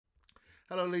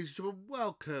Hello, ladies and gentlemen.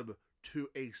 Welcome to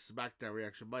a Smackdown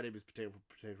reaction. My name is Potato from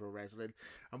Potato Wrestling,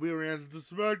 and we are reacting to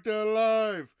Smackdown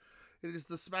Live. It is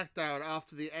the Smackdown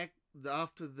after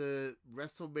the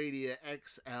WrestleMania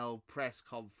XL press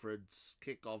conference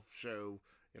kickoff show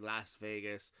in Las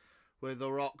Vegas, where The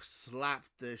Rock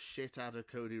slapped the shit out of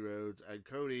Cody Rhodes, and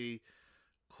Cody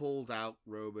called out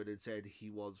Roman and said he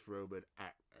wants Roman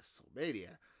at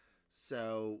WrestleMania.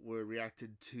 So we're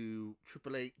reacting to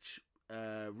Triple H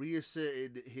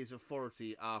reasserted his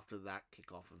authority after that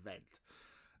kickoff event.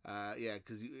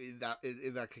 Because in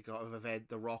that kickoff event,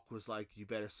 The Rock was like, "You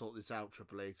better sort this out,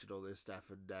 Triple H," and all this stuff,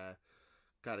 and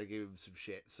kind of gave him some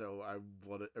shit. So I'm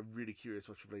really curious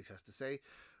what Triple H has to say.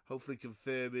 Hopefully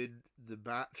confirming the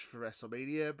match for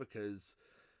WrestleMania, because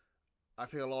I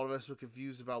think a lot of us were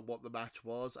confused about what the match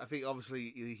was. I think obviously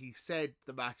he said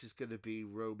the match is going to be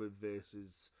Roman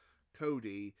versus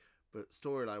Cody, but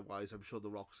storyline wise, I'm sure The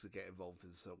Rock's going to get involved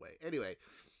in some way. Anyway,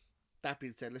 that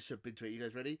being said, let's jump into it. You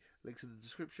guys ready? Links in the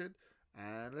description,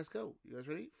 and let's go. You guys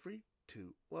ready? 3,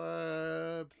 2,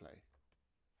 1, play.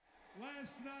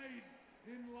 Last night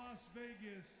in Las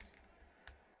Vegas,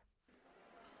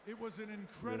 it was an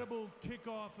incredible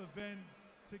kickoff event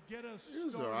to get us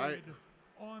started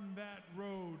on that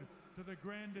road to the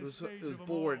grandest stage of them all. It was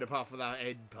boring apart from that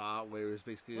end part where it was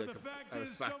basically like a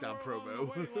Smackdown promo.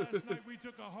 Along the way last night we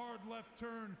took a hard left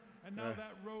turn, and now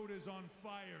that road is on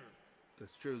fire.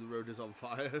 That's true, the road is on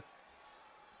fire.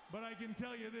 But I can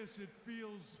tell you this, it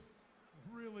feels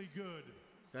really good.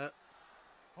 Yeah.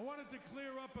 I wanted to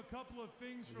clear up a couple of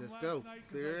things from last night,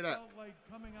 because I felt like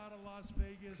coming out of Las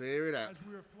Vegas as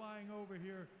we were flying over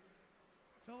here,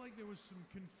 felt like there was some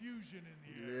confusion in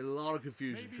the air. A lot of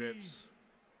confusion, Maybe Trips.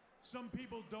 Some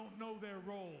people don't know their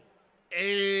role.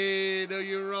 Hey, know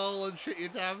your role and shit you're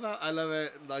down about. I love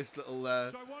it. Nice little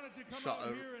so I wanted to come shot out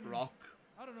of here and Rock.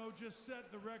 I don't know, just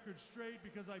set the record straight,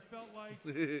 because I felt like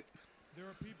there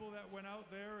are people that went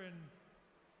out there and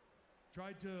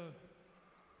tried to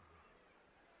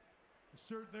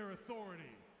assert their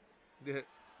authority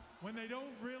when they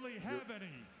don't really have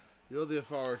any. You're the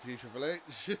authority, Triple H.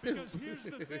 Because here's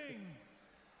the thing,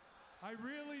 I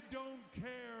really don't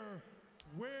care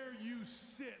where you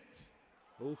sit.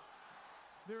 Oh.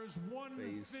 There's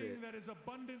one thing that is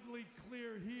abundantly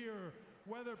clear here,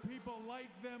 whether people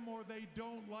like them or they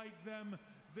don't like them,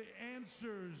 the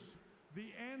answers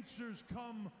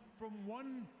come from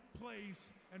one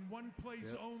place and one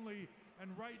place only,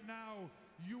 and right now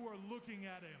you are looking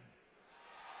at him.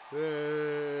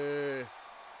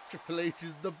 Triple H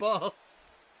is the boss.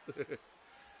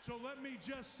 So let me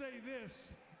just say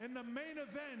this, in the main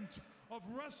event of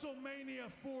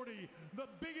WrestleMania 40, the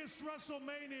biggest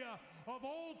WrestleMania of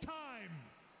all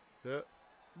time,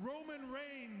 Roman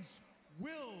Reigns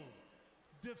will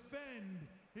defend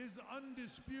his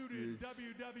undisputed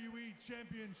WWE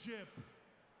Championship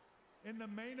in the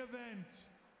main event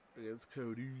against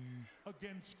Cody.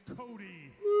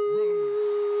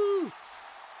 Rhodes.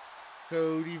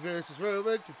 Cody versus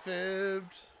Roman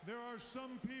confirmed. There are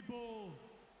some people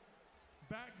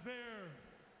back there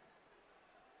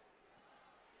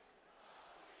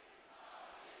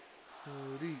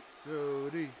Cody,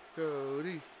 Cody,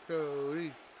 Cody,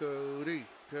 Cody, Cody,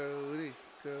 Cody,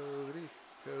 Cody,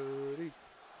 Cody.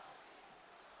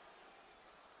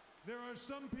 There are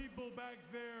some people back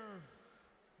there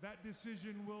that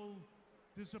decision will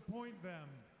disappoint them,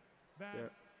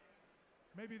 that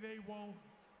maybe they won't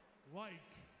like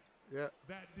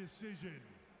that decision.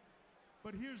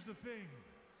 But here's the thing,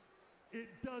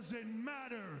 it doesn't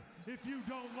matter if you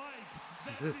don't like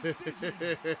that decision.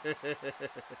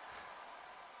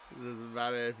 It doesn't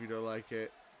matter if you don't like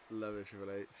it. Love it, Triple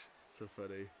H. So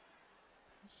funny.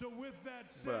 So with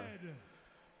that said,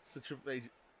 Triple H,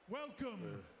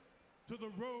 welcome to the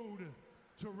road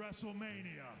to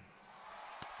WrestleMania.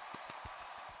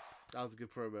 That was a good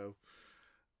promo.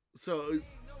 So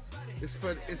it's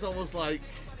fun. It's almost like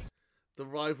the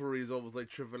rivalry is almost like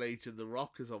Triple H and The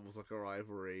Rock is almost like a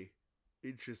rivalry.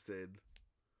 Interesting.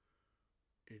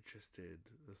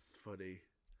 That's funny.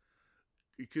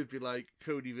 It could be like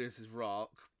Cody versus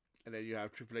Rock, and then you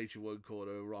have Triple H in one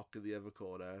corner, Rock in the other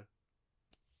corner.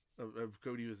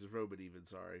 Cody versus Roman, even,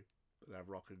 sorry. And have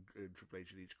Rock and Triple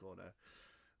H in each corner.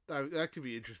 That could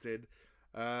be interesting.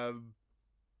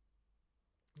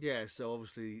 Yeah, so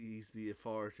obviously he's the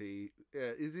authority.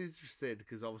 Yeah, it is interesting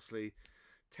because obviously,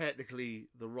 technically,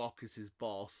 The Rock is his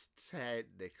boss,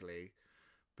 technically,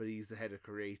 but he's the head of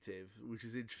creative, which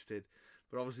is interesting.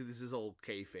 But obviously this is all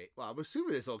kayfabe. Well, I'm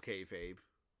assuming it's all kayfabe,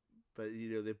 but, you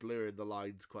know, they're blurring the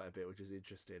lines quite a bit, which is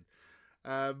interesting.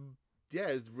 Yeah,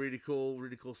 it's really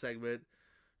cool segment.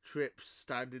 Trips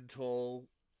standing tall,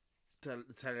 tell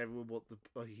everyone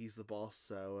he's the boss.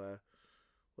 So,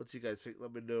 what do you guys think?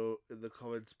 Let me know in the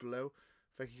comments below.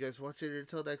 Thank you guys for watching.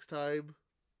 Until next time,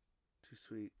 too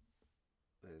sweet.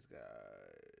 There's guys.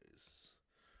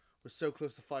 We're so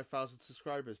close to 5,000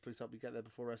 subscribers. Please help me get there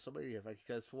before WrestleMania. Thank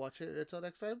you guys for watching. Until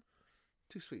next time,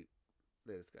 too sweet.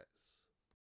 There's guys.